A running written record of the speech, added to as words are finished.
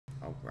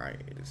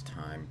Alright, it is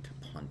time to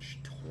punch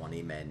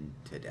 20 men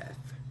to death.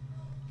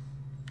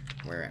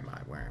 Where am I?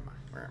 Where am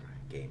I? Where am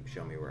I? Game,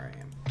 show me where I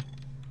am.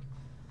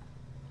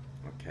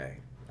 Okay,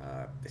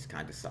 this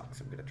kind of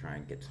sucks. I'm gonna try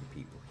and get some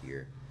people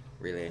here.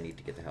 Really, I need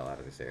to get the hell out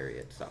of this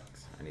area. It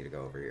sucks. I need to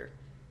go over here.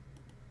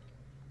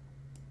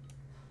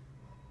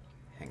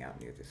 Hang out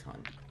near this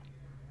hunt.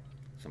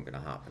 So I'm gonna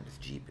hop in this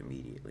Jeep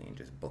immediately and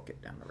just book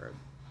it down the road.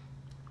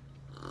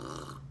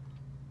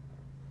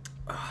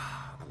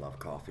 I love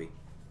coffee.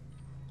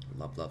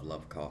 Love, love,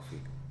 love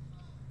coffee.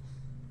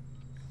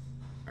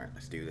 Alright,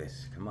 let's do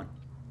this. Come on.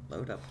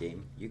 Load up,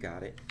 game. You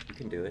got it. You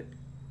can do it.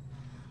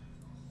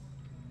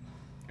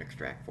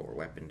 Extract 4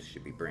 weapons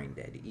should be brain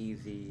dead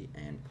easy,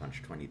 and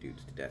punch 20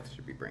 dudes to death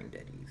should be brain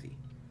dead easy.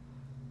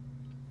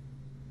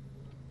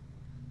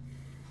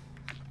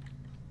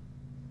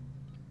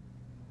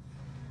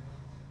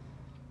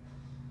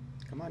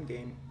 Come on,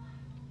 game.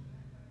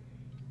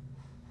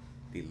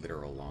 The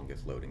literal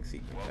longest loading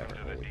sequence ever.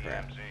 Holy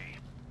crap.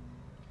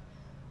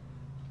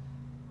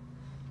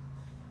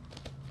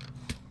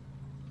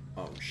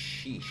 Oh,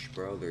 sheesh,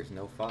 bro. There's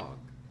no fog.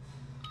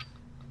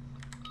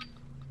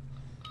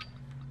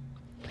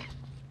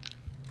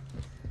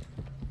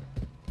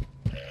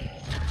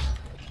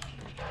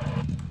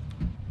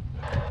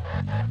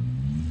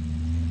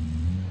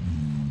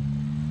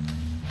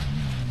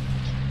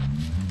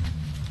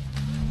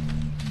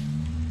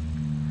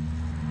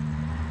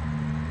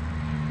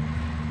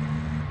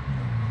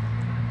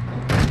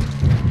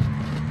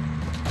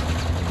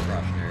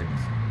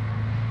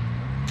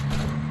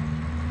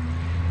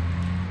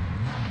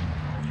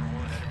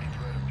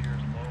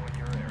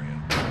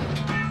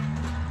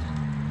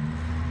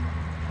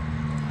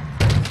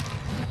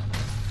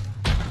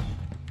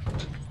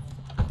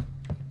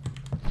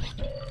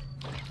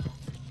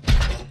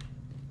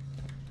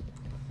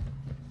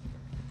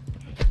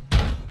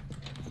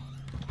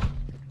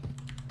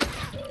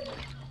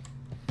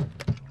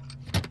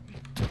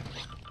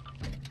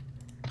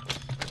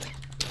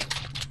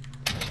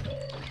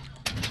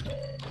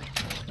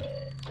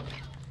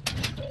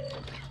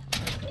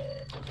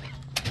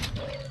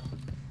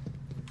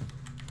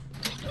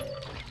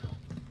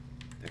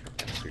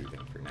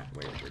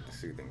 Where'd the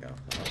soothing go?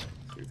 Hello?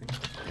 Soothing?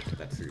 Let's put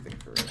that soothing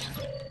for right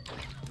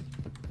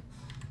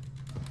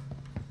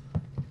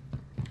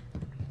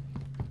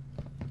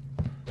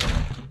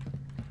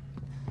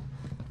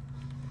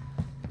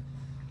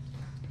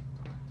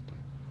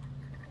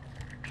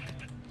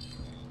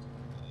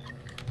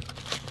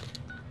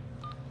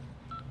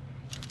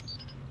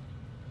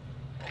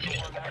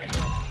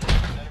now.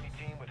 Enemy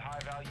team with high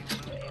value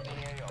loot in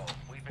the AO.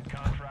 We've been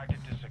contracted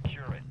to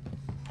secure it.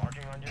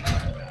 Marking on your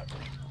map.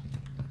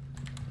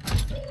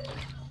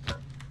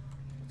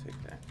 Take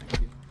that, thank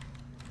you.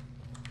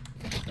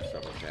 Let's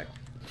double check.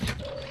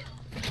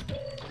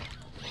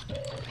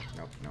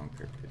 Nope, no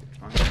encrypted.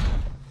 Fine.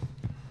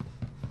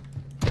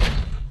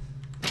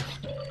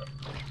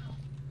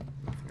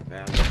 Nothing of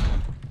value.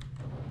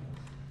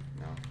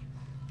 No.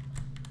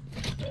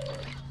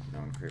 No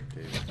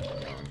encrypted.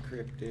 No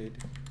encrypted.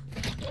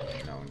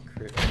 No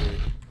encrypted.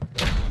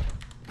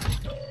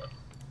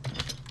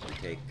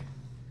 Take.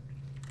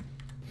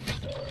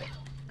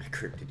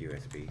 Encrypted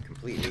USB.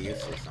 Completely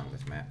useless on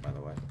this map, by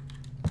the way.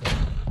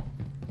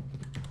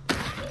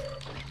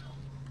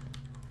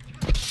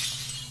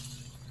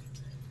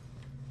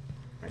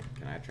 Wait,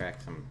 can I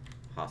attract some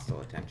hostile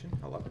attention?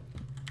 Hello?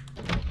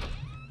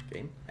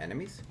 Game?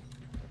 Enemies?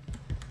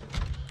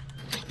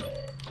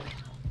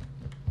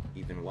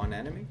 Even one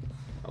enemy?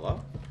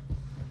 Hello?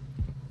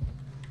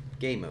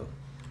 Game move.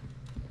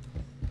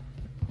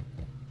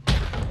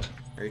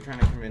 Are you trying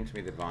to convince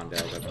me that Vondel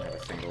doesn't have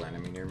a single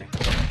enemy near me?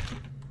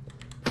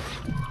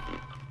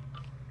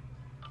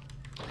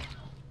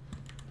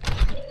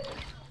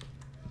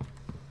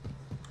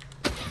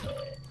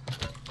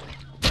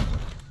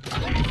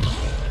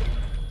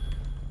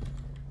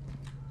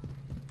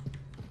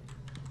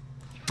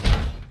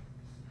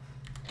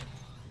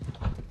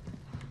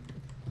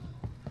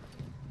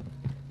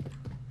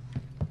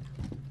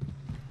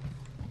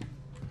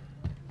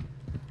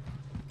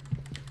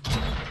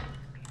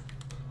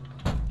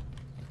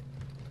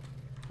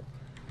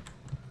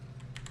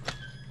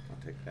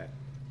 Take that.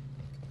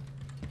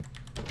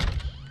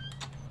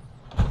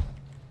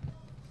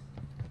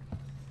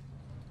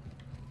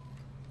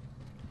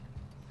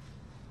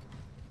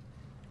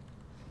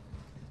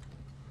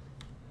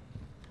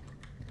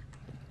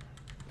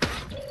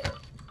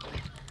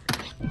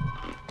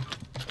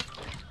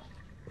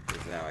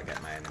 This is how I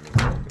get my enemies.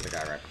 The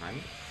guy right behind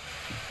me.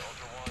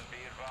 Ultra One, be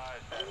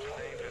advised that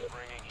safe is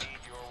bringing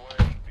heat your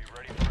way. Be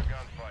ready for a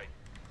gunfight.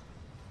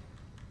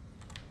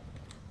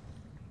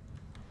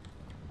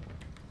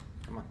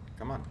 Come on,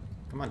 come on.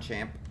 Come on,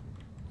 champ.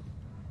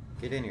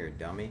 Get in here,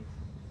 dummy.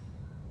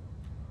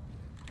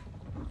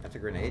 That's a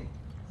grenade.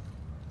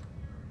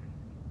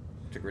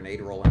 It's a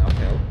grenade rolling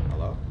uphill.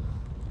 Hello?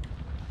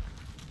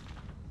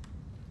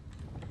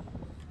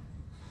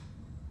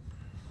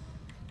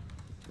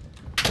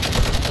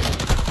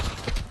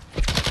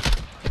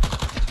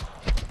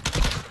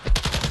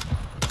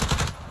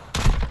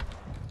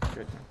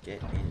 Get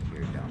in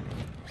here, dummy.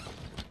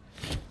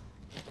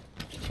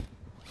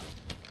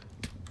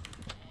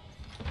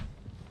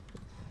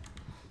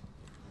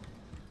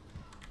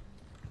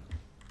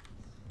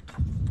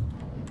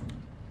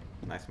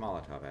 Nice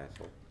Molotov,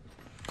 asshole.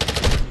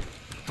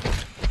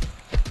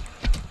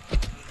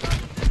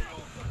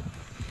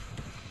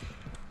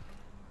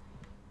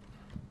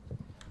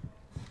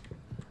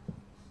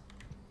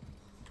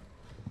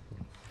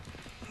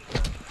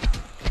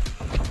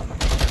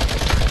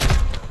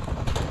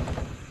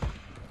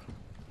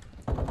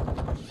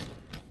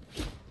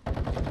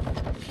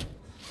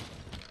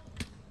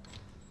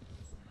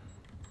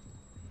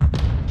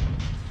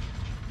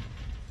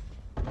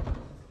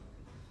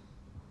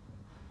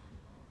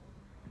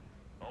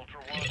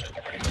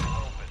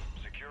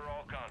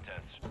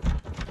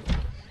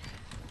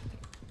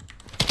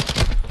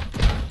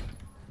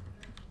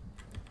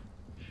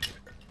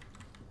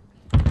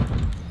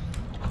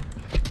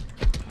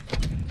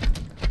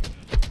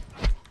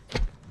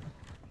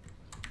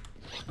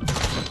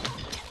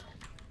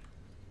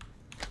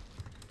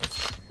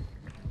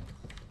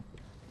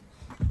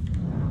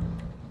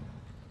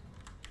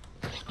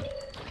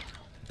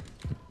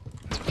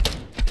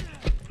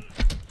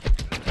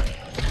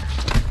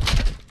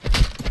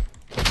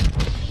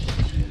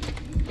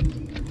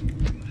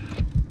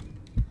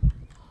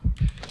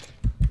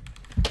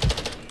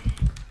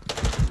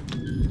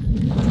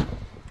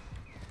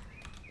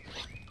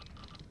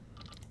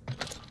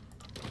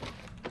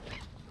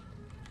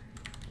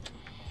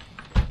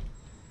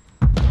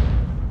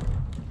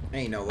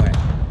 Ain't no way.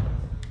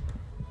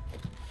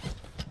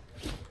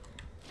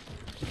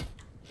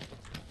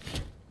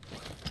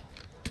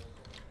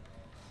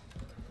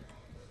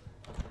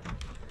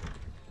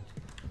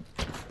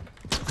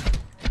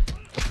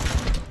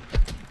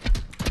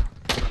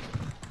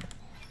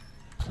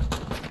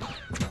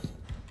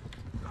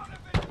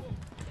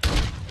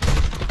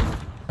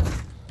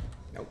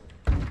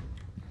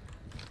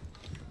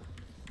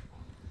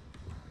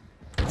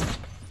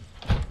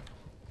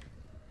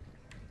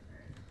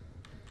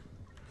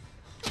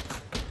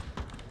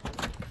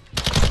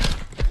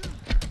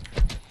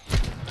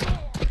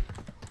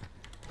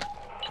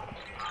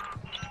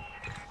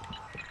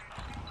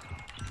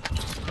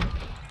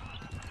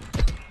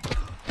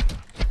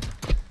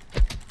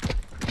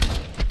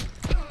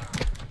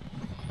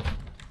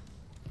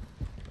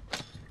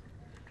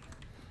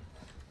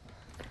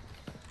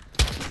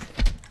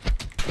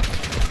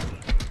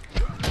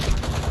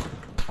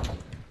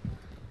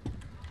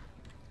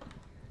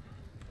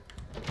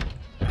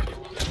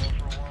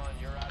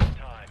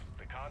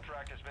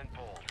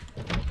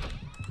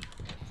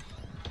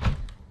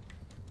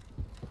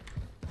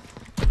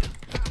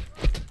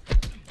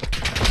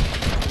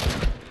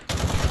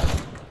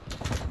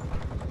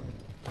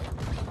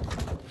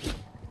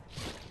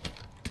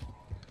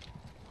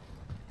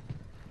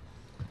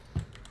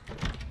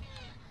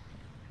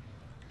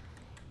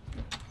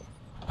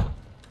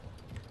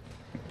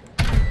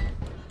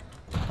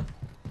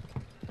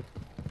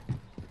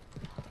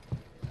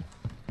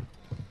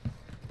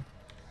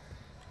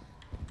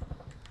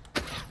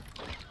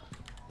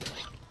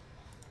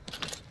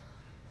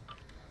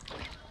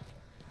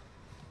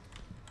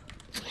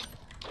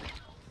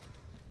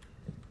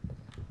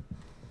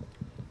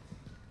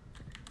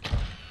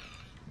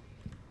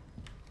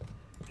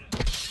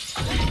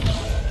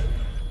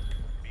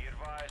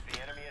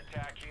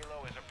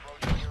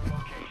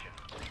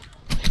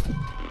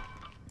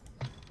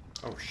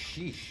 Oh,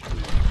 sheesh.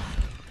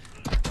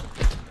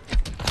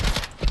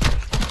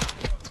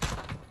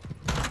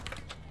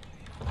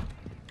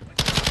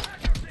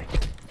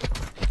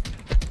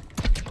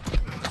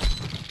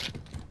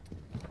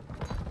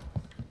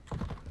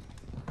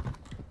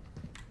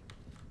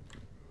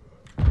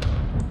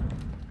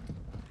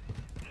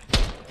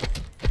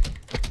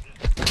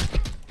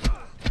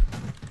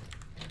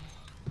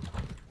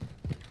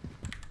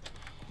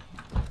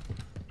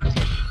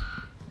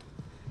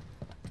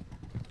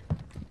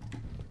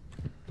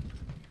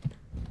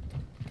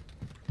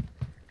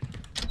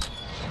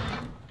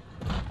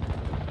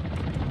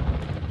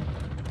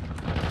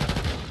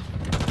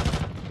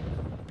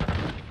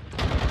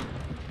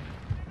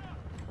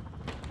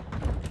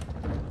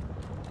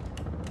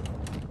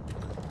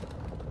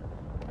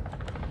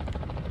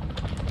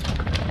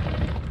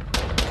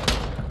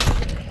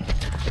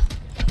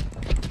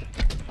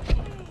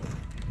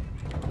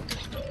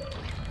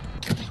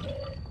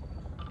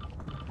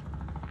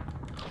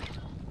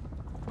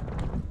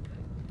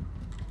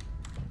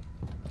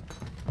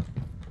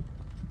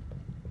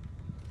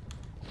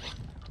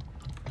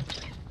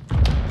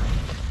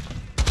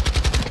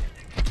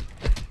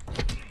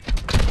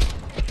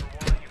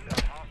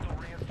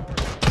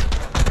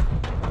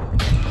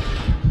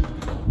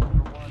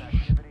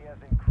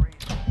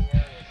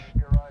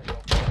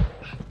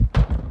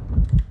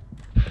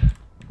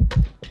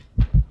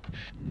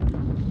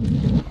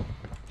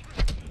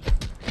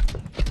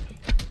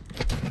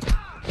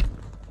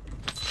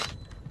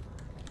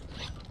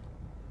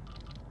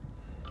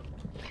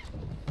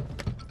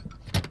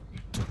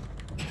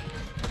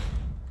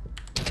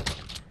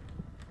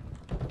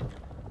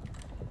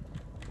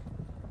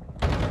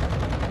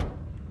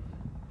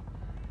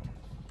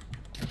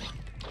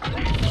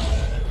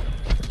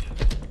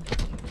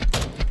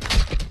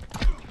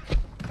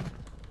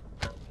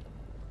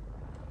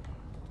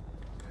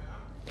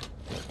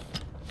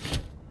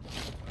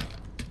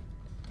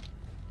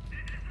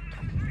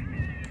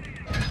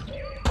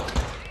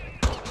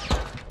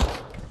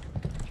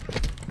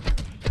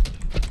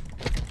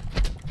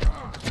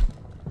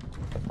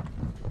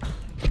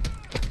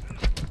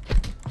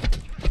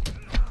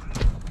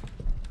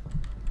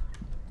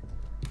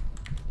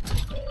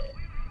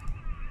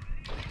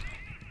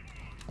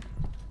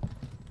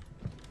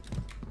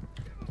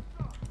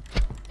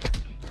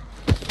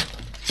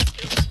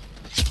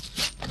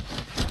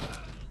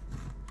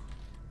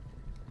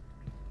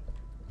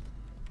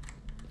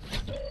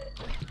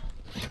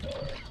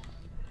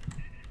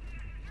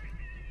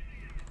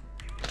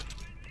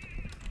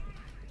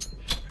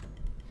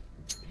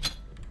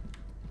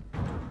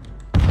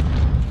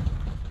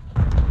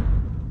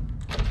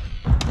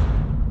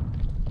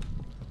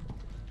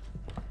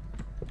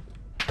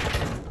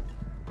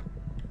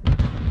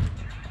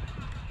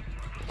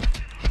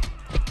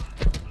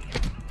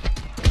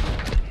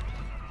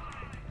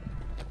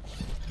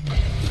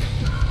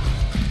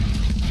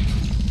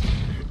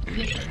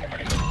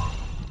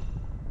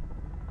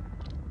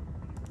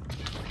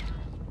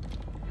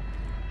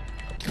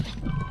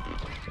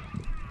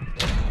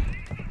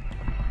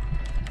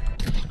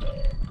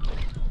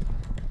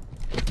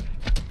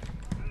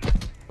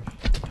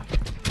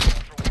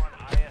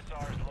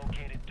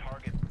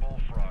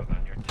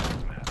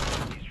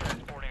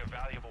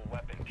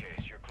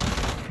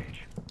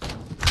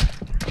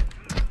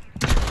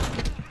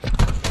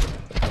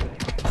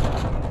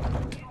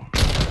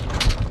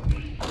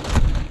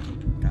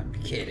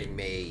 kidding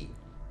me?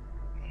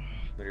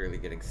 Literally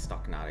getting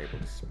stuck, not able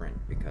to sprint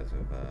because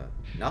of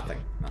nothing.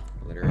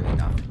 Literally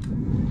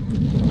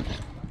nothing.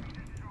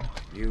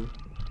 You,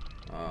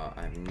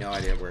 I have no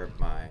idea where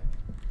my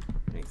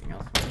anything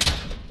else was.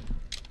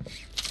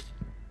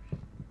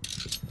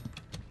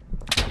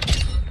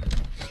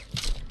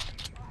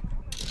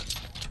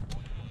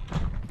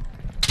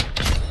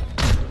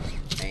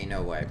 Ain't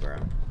no way, bro.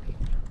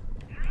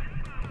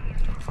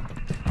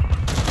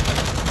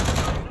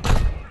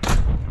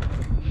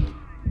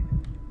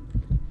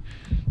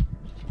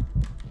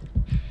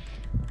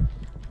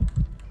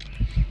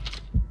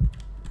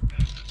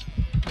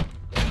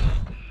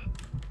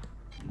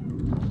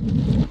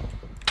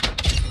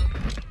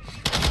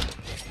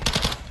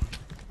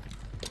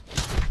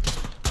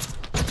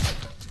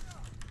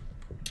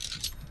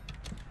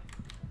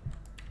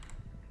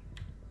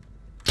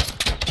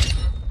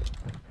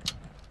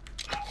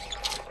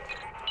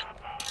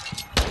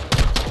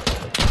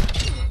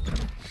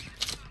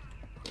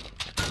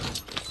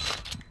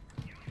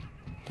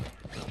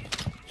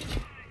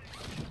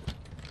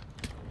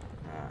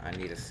 I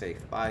need a safe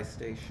buy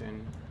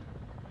station.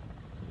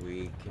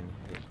 We can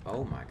hit.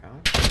 Oh my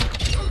god.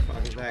 Who the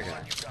fuck is that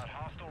guy? You've got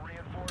hostile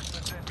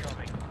reinforcements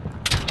incoming.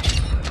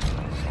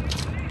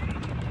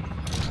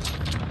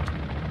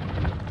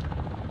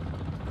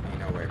 Ain't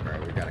no way,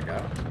 bro. We gotta go.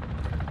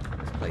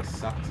 This place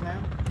sucks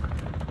now.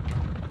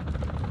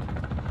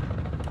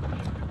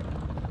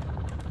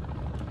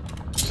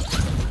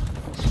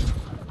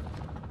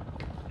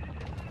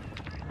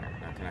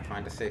 Alright, now can I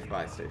find a safe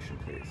buy station,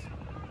 please?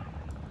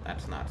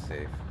 That's not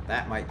safe.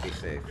 That might be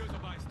safe. Here's a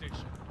buy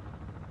station.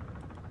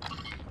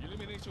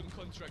 Elimination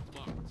contract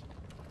marked.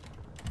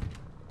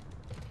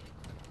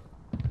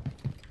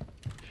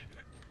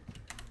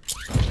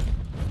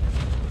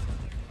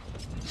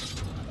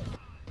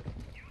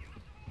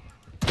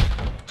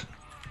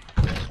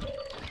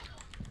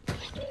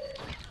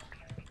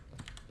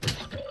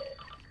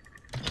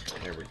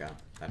 There we go.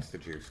 That's the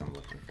juice I'm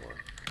looking for.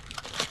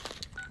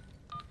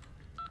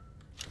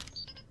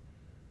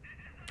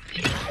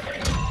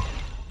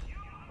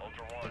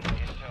 Ultra One,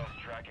 Intel's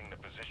tracking the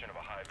position of a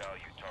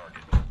high-value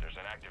target. There's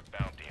an active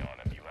bounty on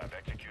him. You have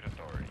execute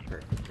authority.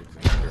 Perfect. It's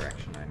in the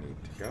direction I need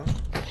to go.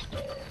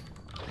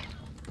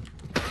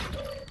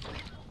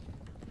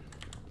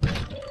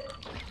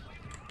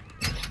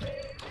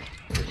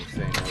 Didn't say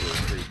no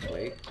retreat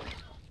plate.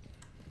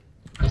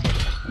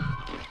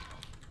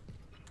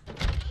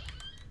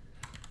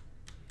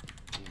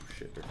 Oh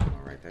shit, there's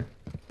someone right there.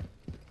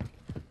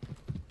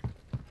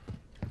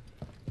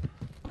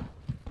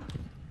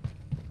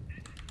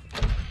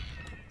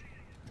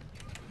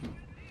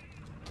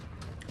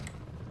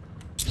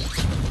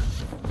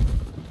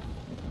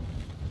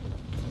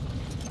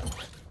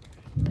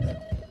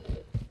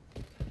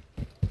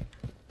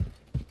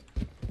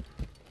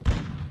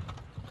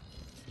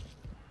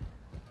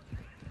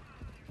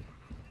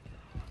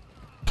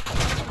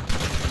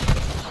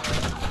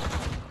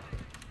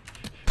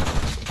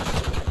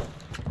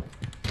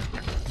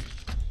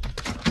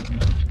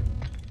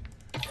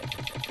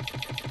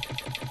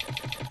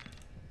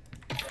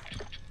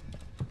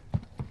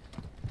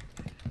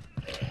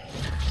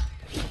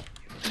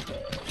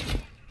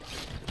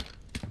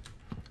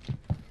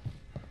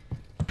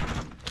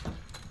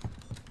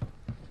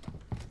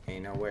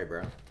 Ain't no way,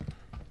 bro.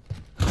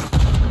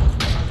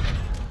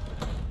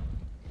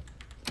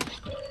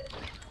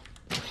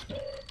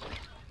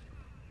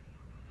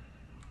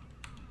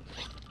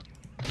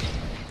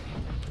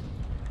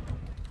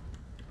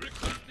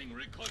 Requesting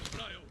recon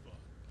flyover.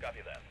 Copy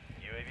that.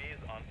 UAV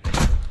is on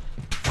station.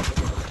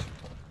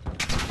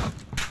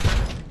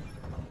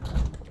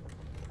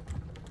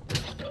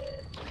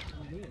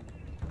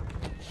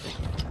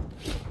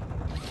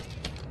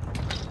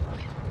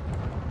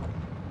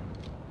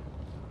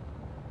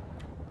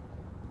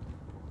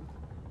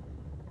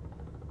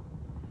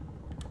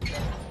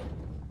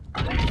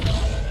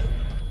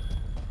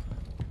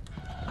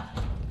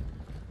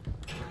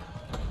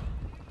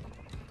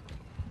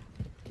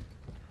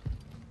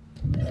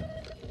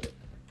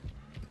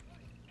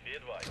 Be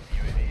advised,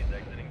 UAV is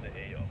exiting the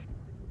AO.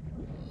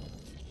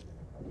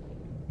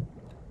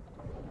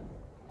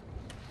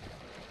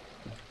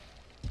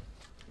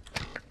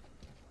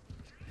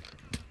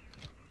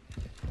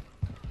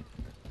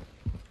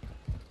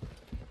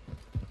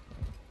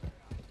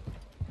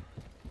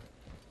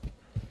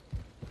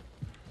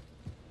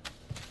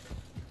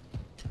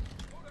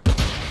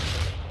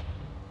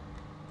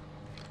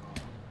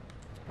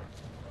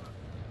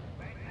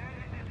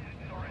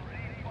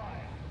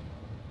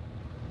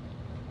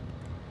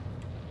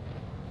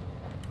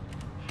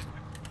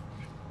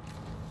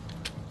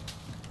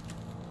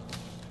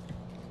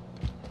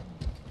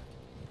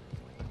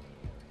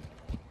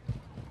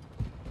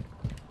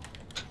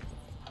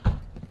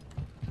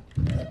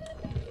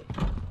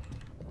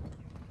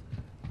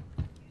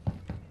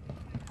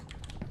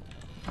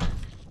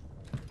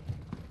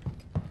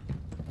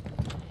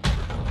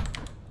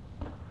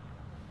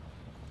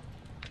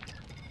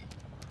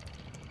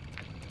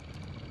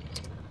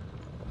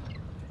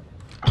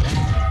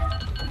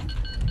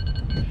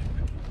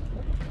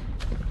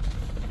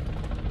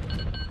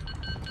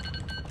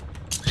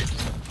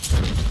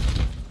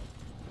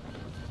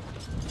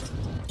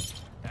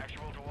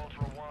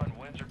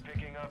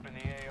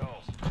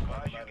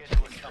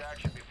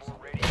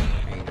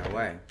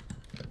 way.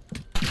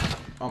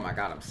 Oh my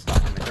god, I'm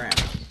stuck in the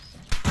ground.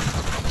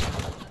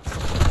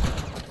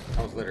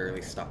 I was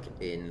literally stuck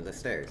in the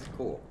stairs.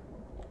 Cool.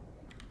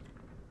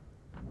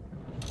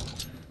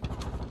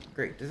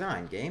 Great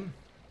design, game.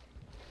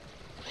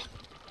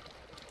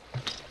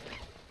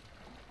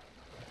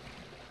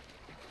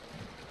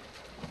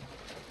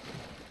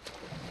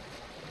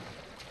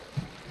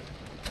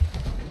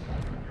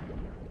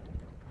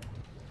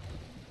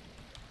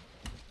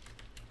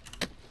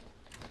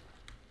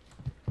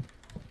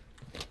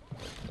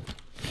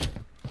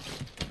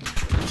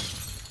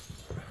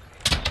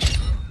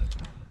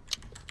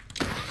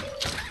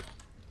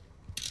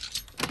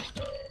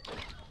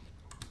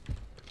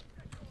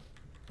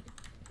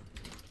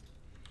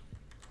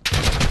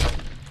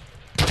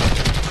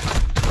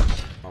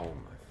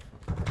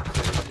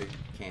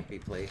 Be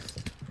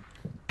placed.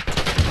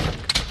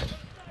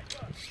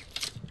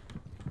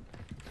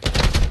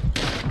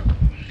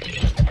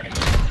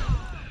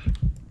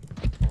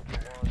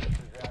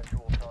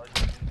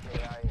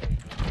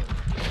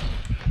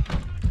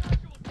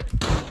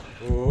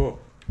 Oh.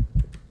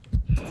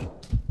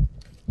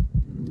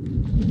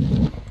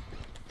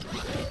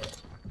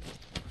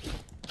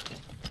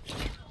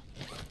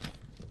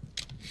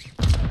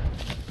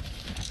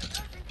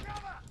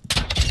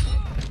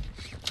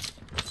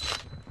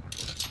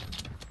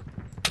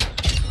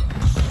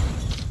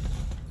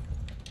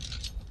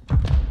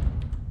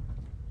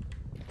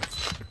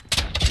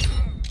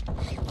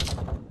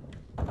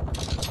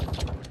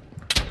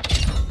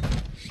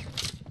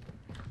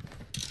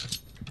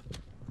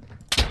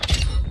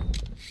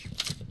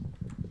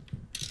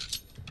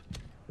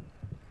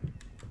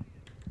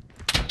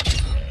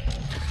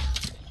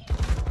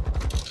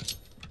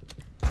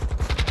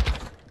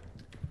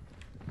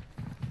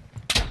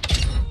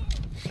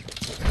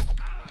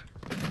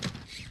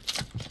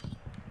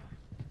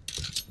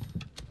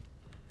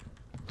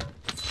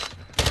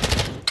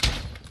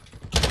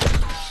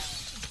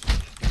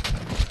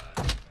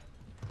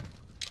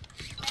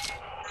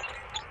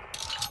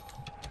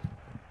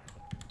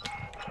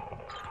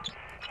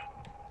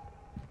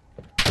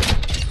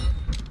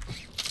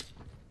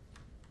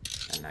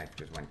 Knife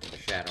just went to the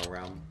shadow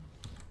realm.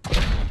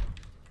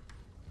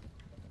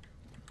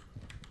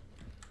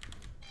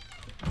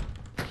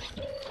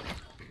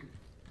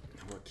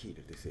 What key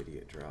did this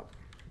idiot drop?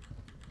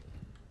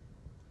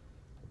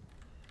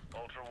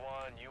 Ultra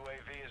One,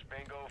 UAV is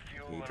bingo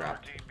fuel He and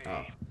dropped. RTB.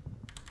 Oh.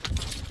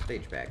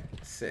 Stage bag.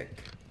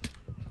 Sick.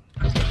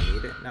 Do I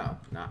need it? No,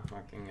 not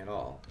fucking at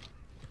all.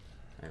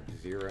 I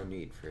have zero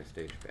need for a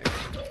stage bag.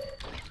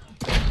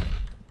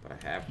 But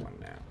I have one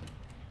now.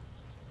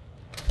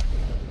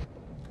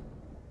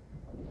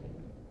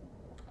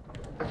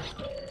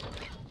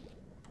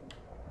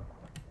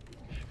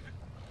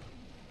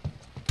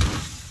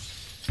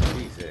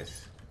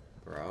 Jesus,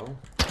 bro.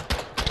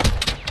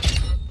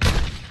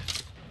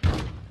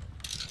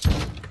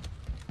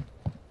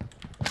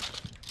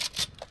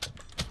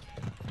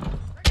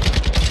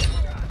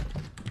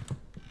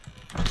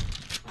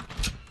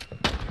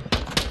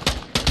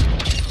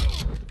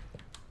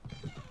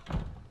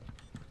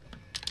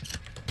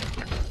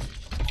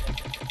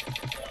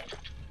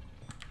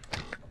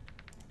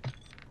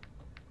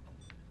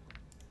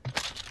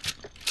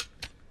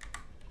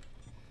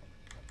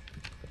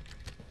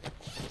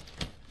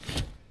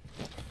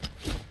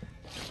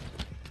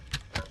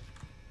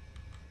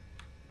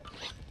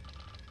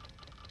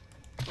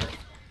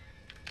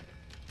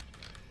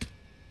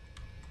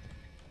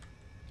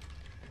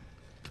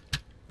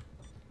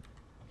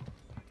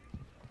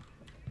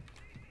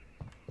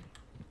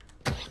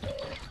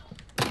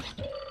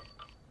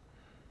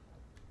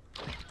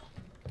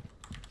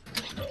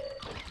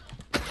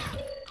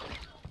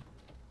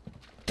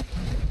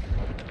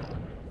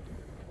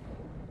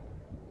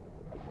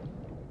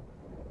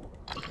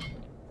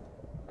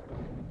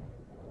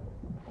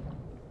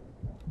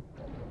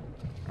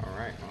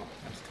 Alright, well,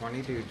 that's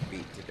 20 dudes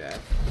beat to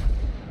death.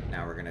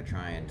 Now we're gonna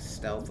try and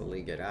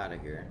stealthily get out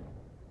of here.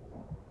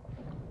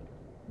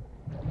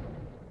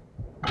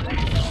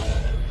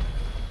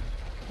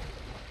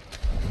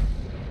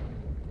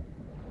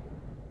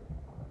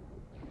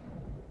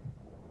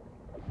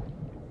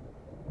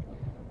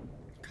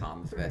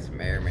 Comms vest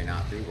may or may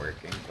not be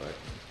working, but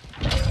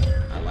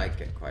I like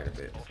it quite a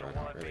bit, so I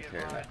don't really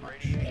care that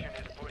much. Radiation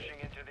is pushing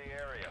into the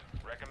area.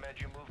 Recommend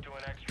you move to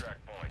an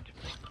extract point.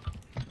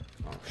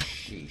 Oh,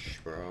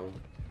 sheesh, bro.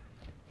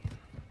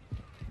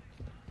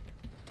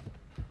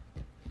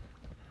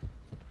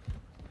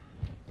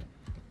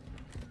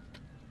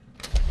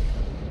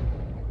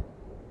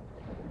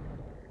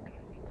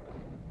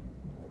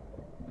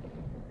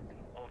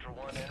 Ultra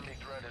One, enemy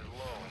threat is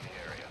low in the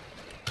area.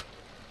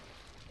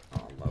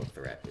 Oh, low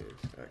threat is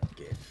a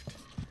gift.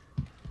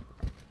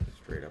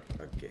 Straight up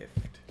a gift.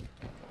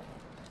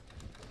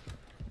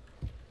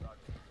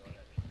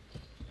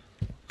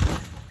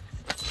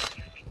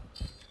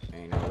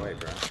 Ain't no way,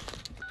 bro.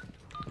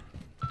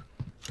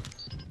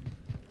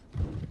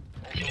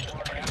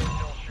 Ultra One,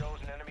 still shows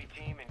an enemy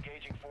team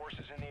engaging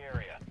forces in the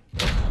area.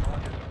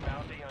 Mark is a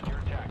bounty on your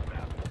attack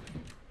map.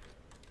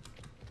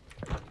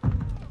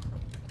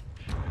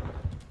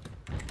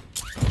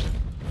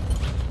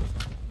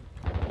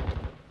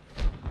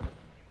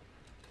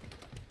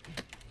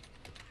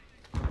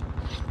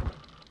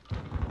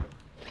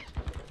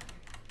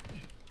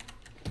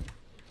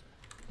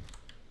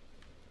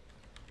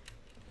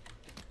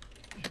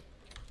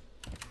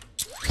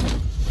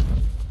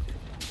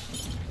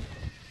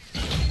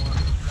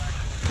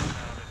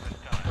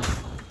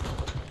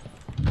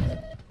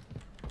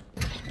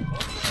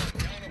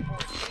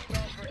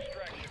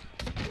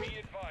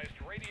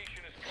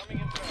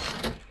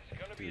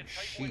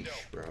 window.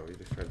 Sheesh, bro. You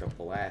just tried to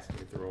blast me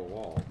through a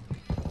wall.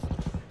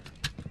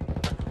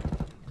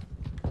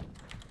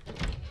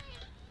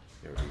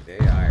 Yo, these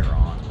AI are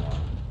on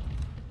one.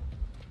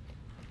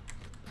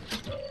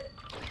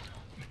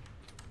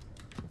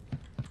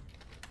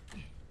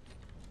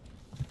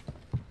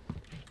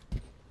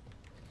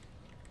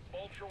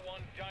 Ultra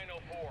One, Dino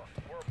 4.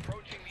 We're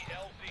approaching the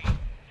LZ.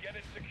 Get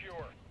it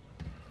secure.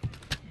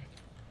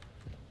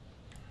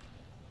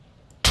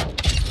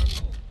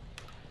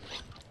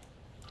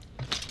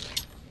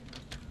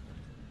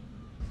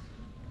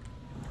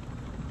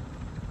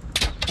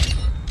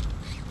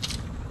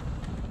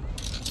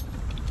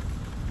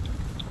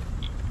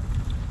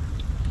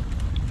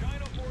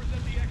 Dino 4 is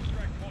at the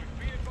extract point.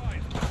 Be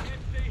advised,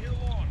 can't stay here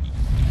long.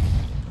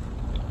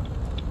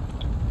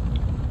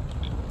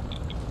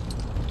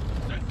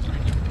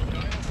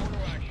 Dino 4 to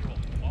actual.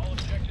 All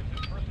objectives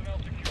and personnel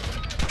secure.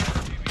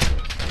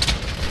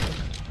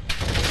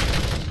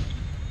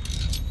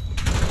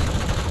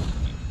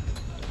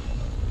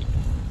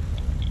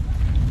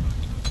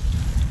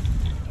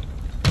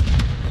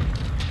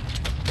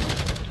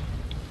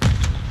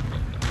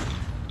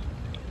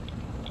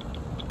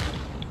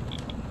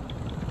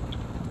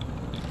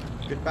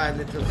 Goodbye,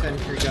 little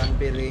sentry gun,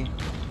 Billy.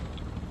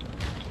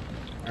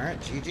 Alright,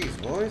 GG's,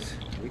 boys.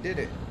 We did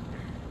it.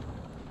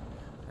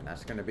 And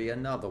that's gonna be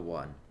another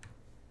one.